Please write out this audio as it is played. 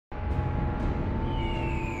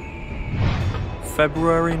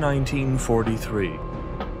February 1943.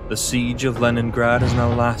 The siege of Leningrad has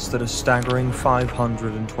now lasted a staggering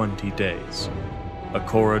 520 days. A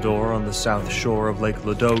corridor on the south shore of Lake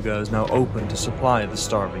Ladoga is now open to supply the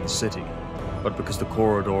starving city. But because the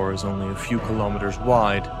corridor is only a few kilometers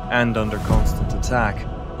wide and under constant attack,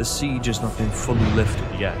 the siege has not been fully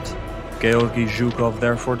lifted yet. Georgy Zhukov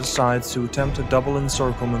therefore decides to attempt a double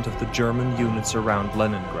encirclement of the German units around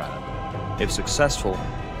Leningrad. If successful,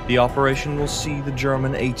 the operation will see the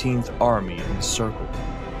German 18th Army encircled.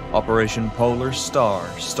 Operation Polar Star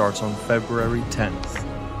starts on February 10th.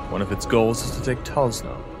 One of its goals is to take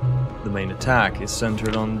Tuzla. The main attack is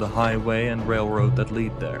centered on the highway and railroad that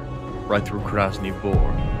lead there, right through Krasny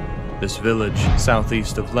Bor. This village,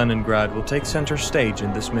 southeast of Leningrad, will take center stage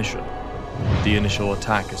in this mission. The initial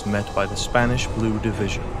attack is met by the Spanish Blue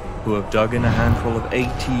Division, who have dug in a handful of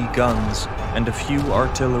AT guns and a few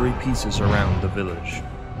artillery pieces around the village.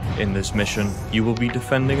 In this mission, you will be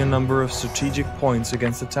defending a number of strategic points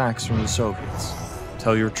against attacks from the Soviets.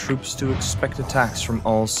 Tell your troops to expect attacks from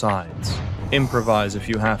all sides. Improvise if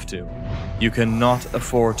you have to. You cannot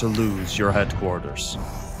afford to lose your headquarters.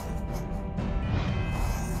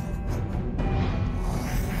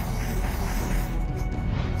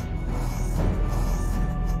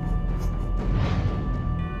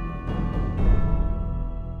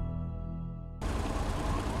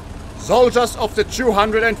 Soldiers of the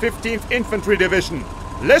 215th Infantry Division,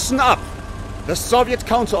 listen up! The Soviet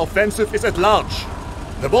counteroffensive is at large.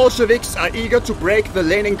 The Bolsheviks are eager to break the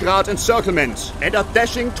Leningrad encirclement and are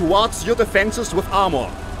dashing towards your defenses with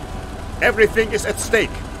armor. Everything is at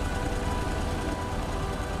stake.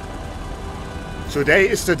 Today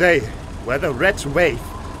is the day where the Red Wave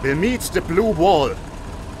will meet the Blue Wall.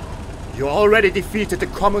 You already defeated the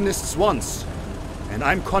Communists once, and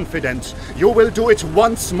I'm confident you will do it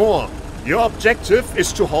once more. Your objective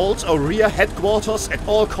is to hold our rear headquarters at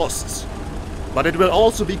all costs. But it will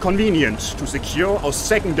also be convenient to secure our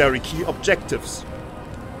secondary key objectives.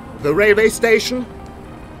 The railway station,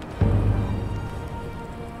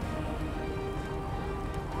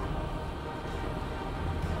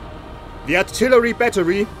 the artillery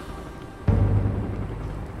battery,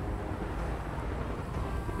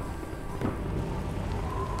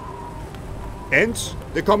 and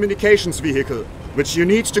the communications vehicle, which you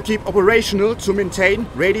need to keep operational to maintain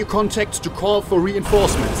radio contact to call for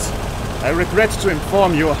reinforcements. I regret to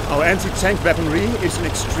inform you, our anti-tank weaponry is in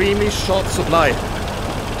extremely short supply.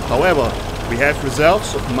 However, we have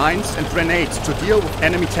reserves of mines and grenades to deal with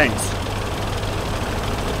enemy tanks.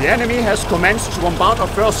 The enemy has commenced to bombard our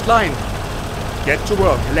first line. Get to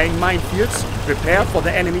work laying minefields, prepare for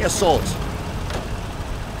the enemy assault.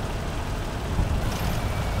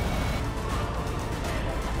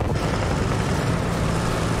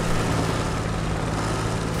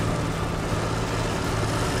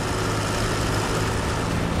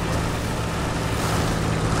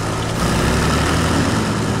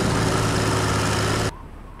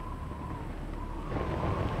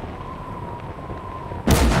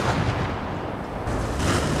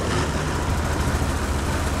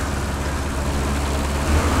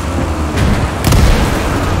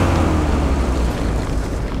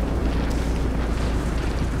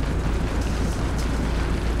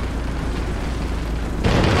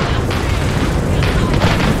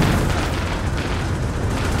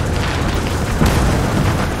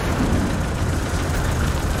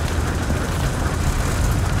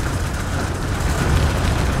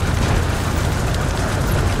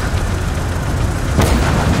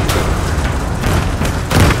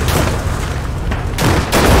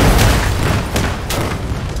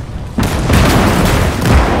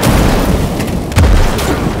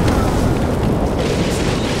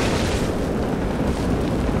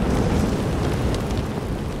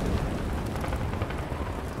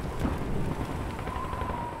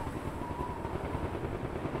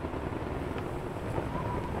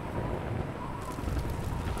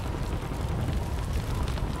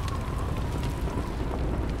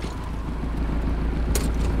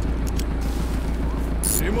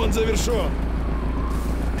 Ремонт завершен.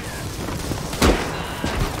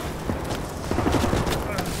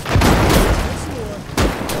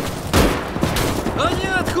 Они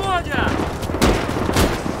отходят!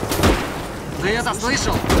 Ты это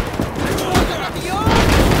слышал?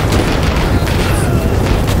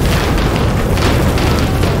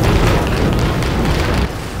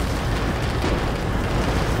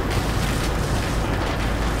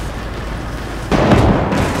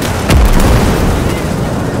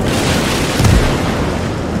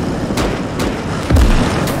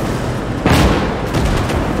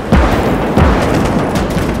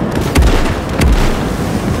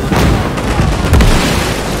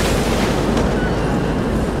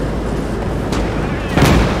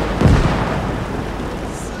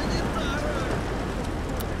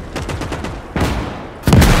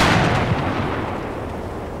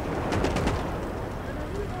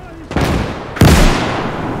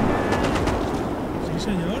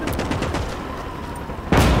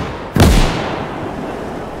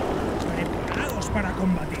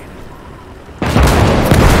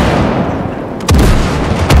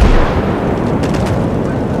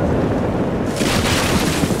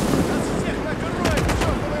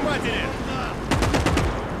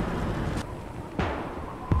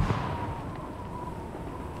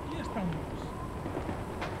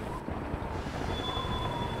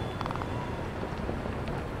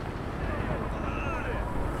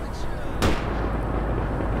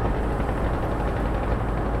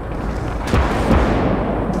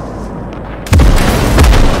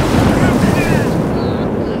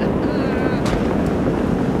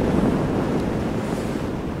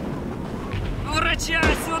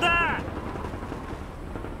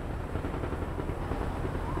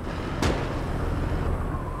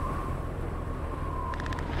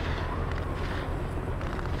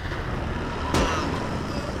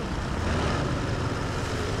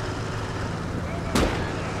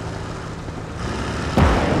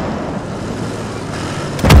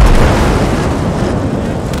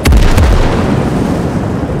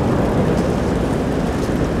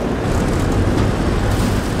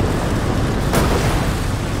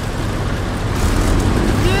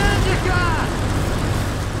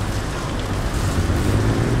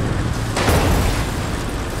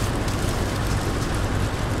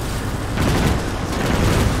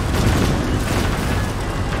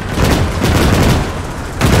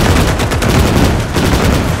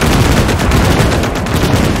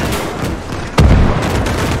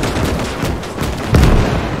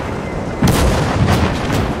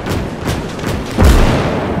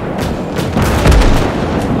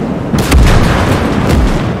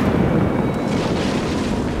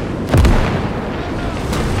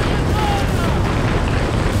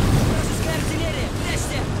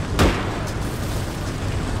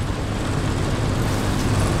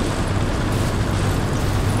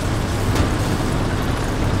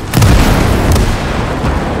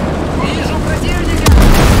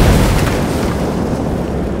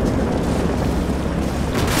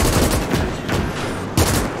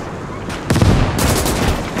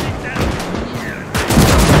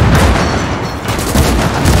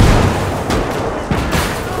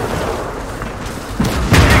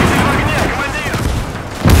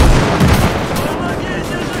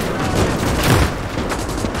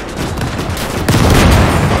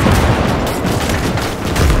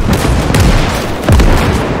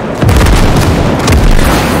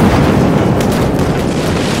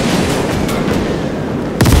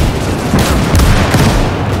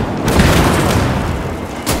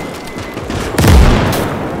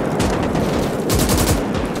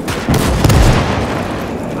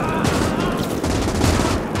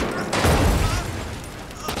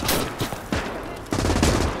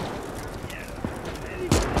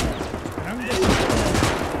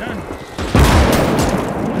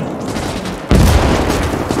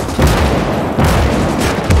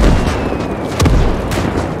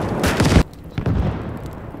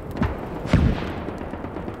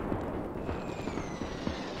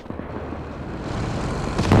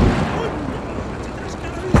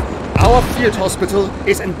 field hospital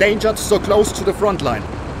is endangered so close to the front line.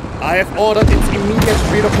 I have ordered its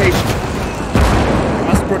immediate relocation. You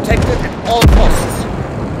must protect it at all costs.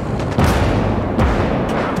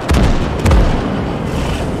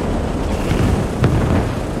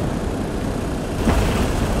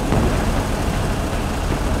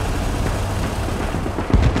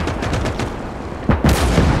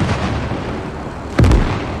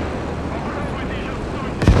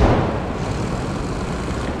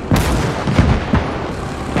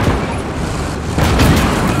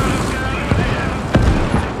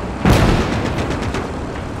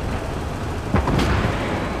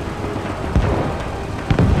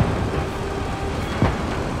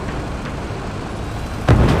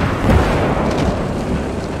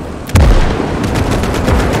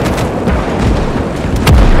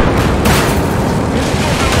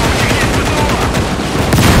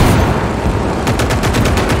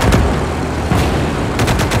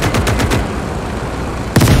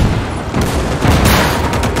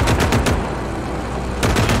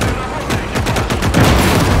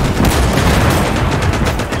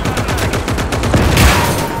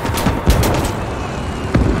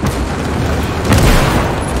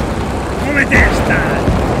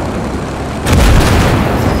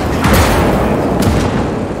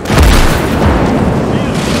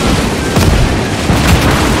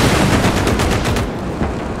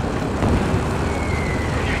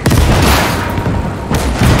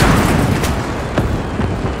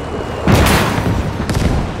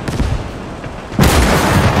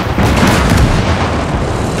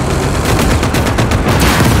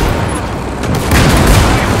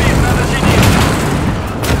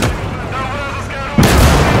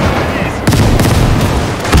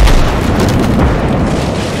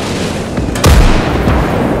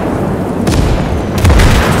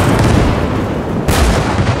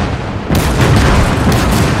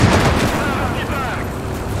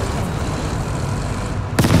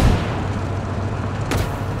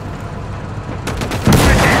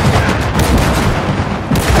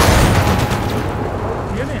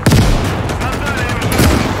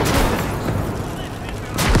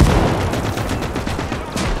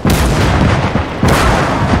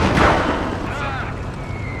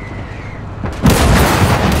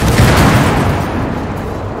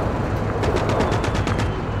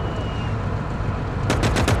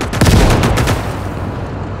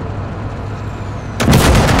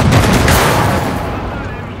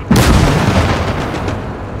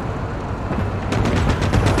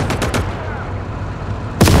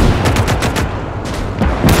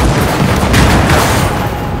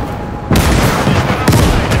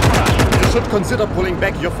 Consider pulling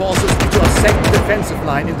back your forces into a second defensive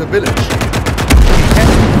line in the village. We can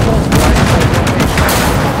be fortified by formation.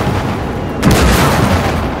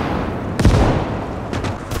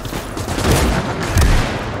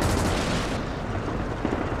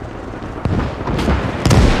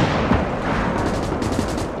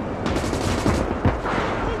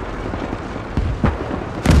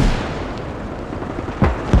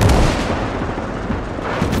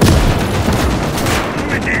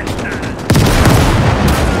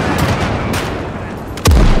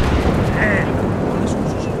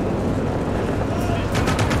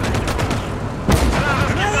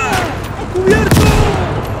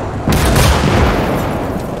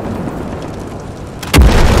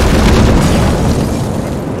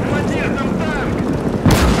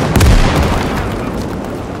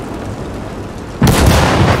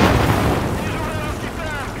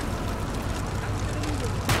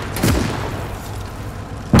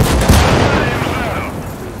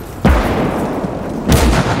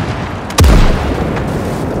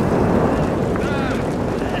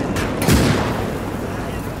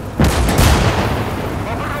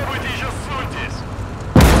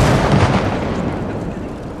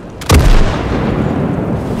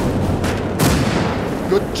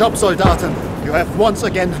 Good job, Soldaten. You have once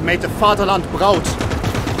again made the Vaterland proud.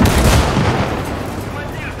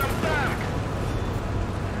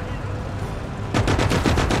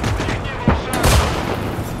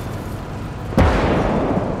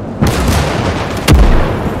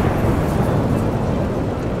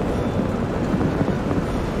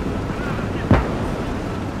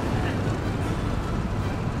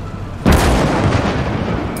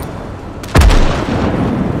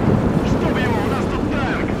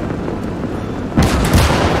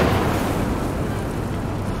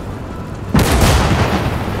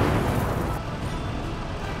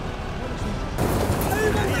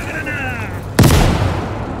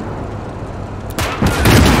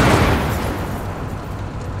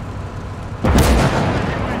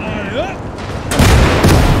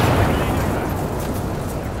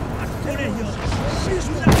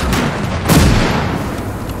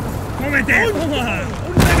 ¡Cómete! ¡Toma!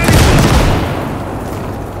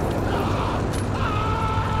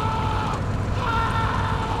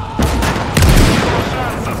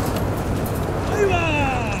 ¡Ahí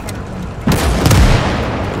va!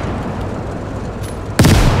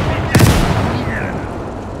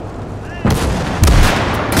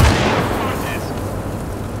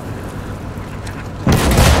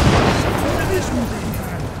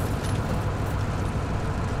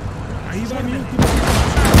 Ahí va mi último.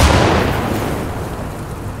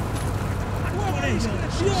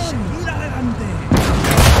 ¡Seguid adelante!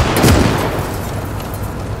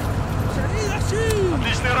 ¡Seguid así!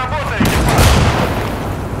 Отличная работа, экипаж!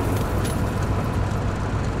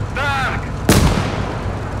 Танк!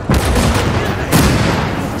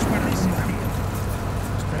 Vamos para combatir.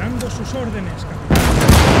 Esperando sus órdenes, capitán.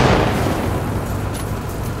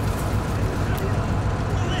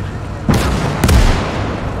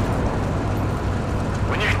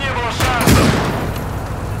 У них не было шансов!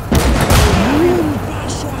 ¡Un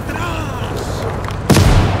paso atrás!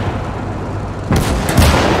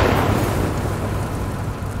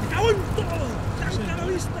 ¡Me cago en todo! ¡Tranca a la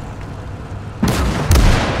vista!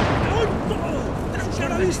 ¡Me cago en todo! ¡Tranca a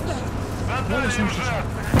la vista! Отдали им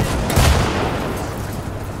жертв!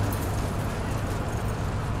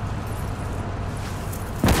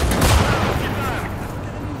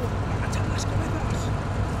 ¡Agachad las cabezas!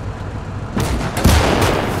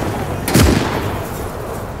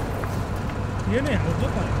 ¿Tiene algo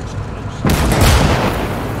para nosotros?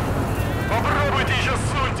 Попробуйте еще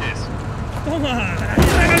суньтесь! ¡Toma!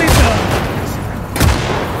 ¡Regalito!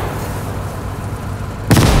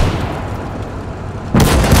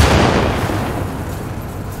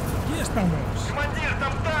 Aquí estamos. Командир,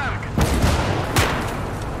 там танк!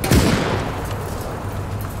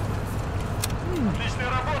 Отличная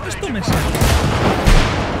работа, Esto me экипаж! sale.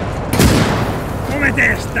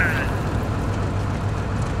 ¡Cómete esta!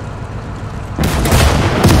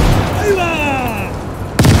 ¡Ahí va!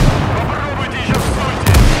 Попробуйте еще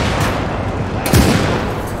суньтесь!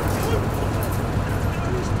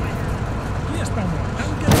 Aquí estamos.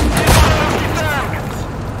 Вражеский танк!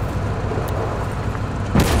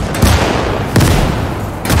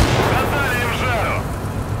 Отдали им жару!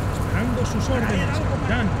 Esperando sus órdenes,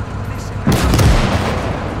 capitán.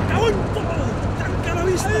 ¡Me cago en todo! ¡Tranca a la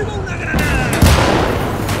vista! ¡Ahí va una granada!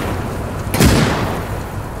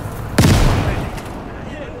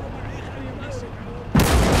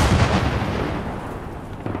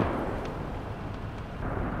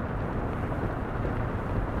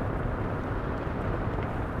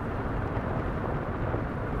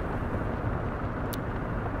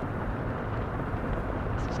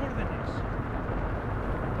 Sus órdenes.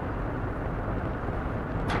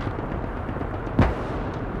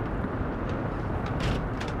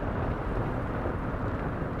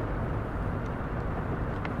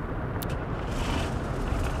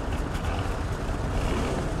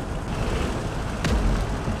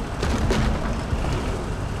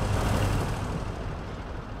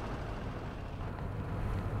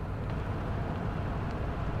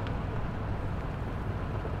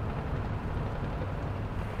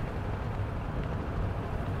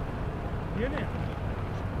 ¿Viene?